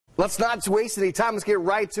Let's not waste any time. Let's get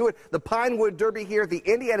right to it. The Pinewood Derby here at the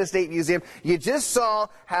Indiana State Museum. You just saw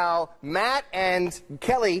how Matt and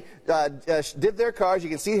Kelly did their cars. You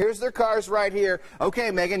can see here's their cars right here.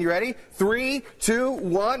 Okay, Megan, you ready? 3, 2,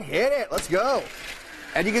 1, hit it. Let's go.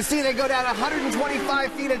 And you can see they go down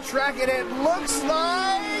 125 feet of track, and it looks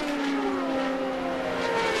like...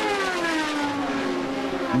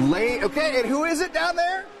 Okay, and who is it down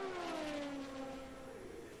there?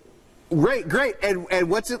 Great, great. And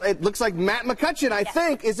what's it? It looks like Matt McCutcheon, I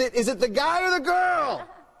think. Is it the guy or the girl?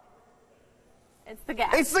 It's the guy.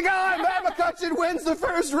 It's the guy. Matt McCutcheon wins the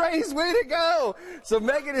first race. Way to go. So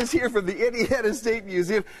Megan is here from the Indiana State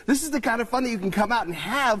Museum. This is the kind of fun that you can come out and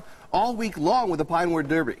have all week long with the Pinewood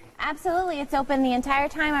Derby. Absolutely. It's open the entire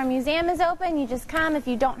time. Our museum is open. You just come. If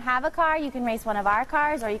you don't have a car, you can race one of our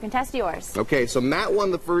cars or you can test yours. Okay, so Matt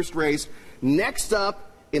won the first race. Next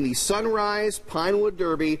up in the Sunrise Pinewood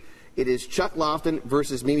Derby, it is Chuck Lofton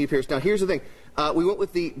versus Mimi Pierce. Now, here's the thing. We went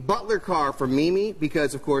with the Butler car for Mimi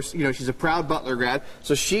because, of course, you know, she's a proud Butler grad.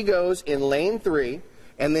 So she goes in lane 3.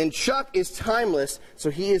 And then Chuck is timeless,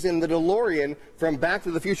 so he is in the DeLorean from Back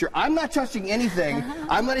to the Future. I'm not touching anything.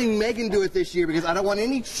 I'm letting Megan do it this year because I don't want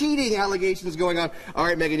any cheating allegations going on. All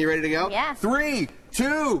right, Megan, you ready to go? Yeah. 3,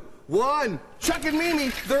 2, 1. Chuck and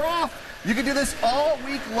Mimi, they're off. You can do this all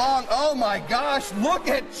week long. Oh, my gosh. Look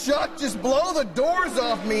at Chuck just blow the doors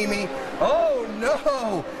off Mimi. Oh,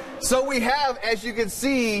 no. So we have, as you can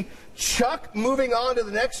see, Chuck moving on to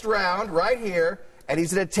the next round right here. And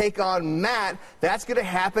he's going to take on Matt. That's going to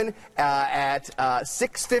happen at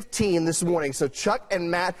 6:15 this morning. So Chuck and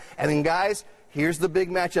Matt. And then, guys, here's the big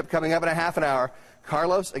matchup coming up in a half an hour.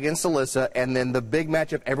 Carlos against Alyssa. And then the big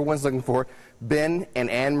matchup everyone's looking for, Ben and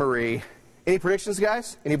Anne-Marie. Any predictions,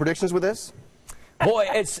 guys? Any predictions with this? Boy,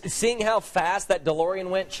 it's seeing how fast that DeLorean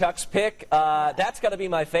went, Chuck's pick, that's got to be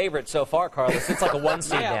my favorite so far, Carlos. It's like a 1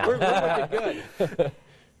 seed now. We're looking good.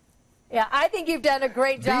 Yeah, I think you've done a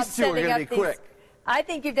great job setting up these. Quick. I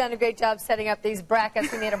think you've done a great job setting up these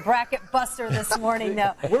brackets. We made a bracket buster this morning,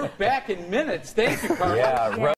 though. We're back in minutes. Thank you, Carlos. Yeah.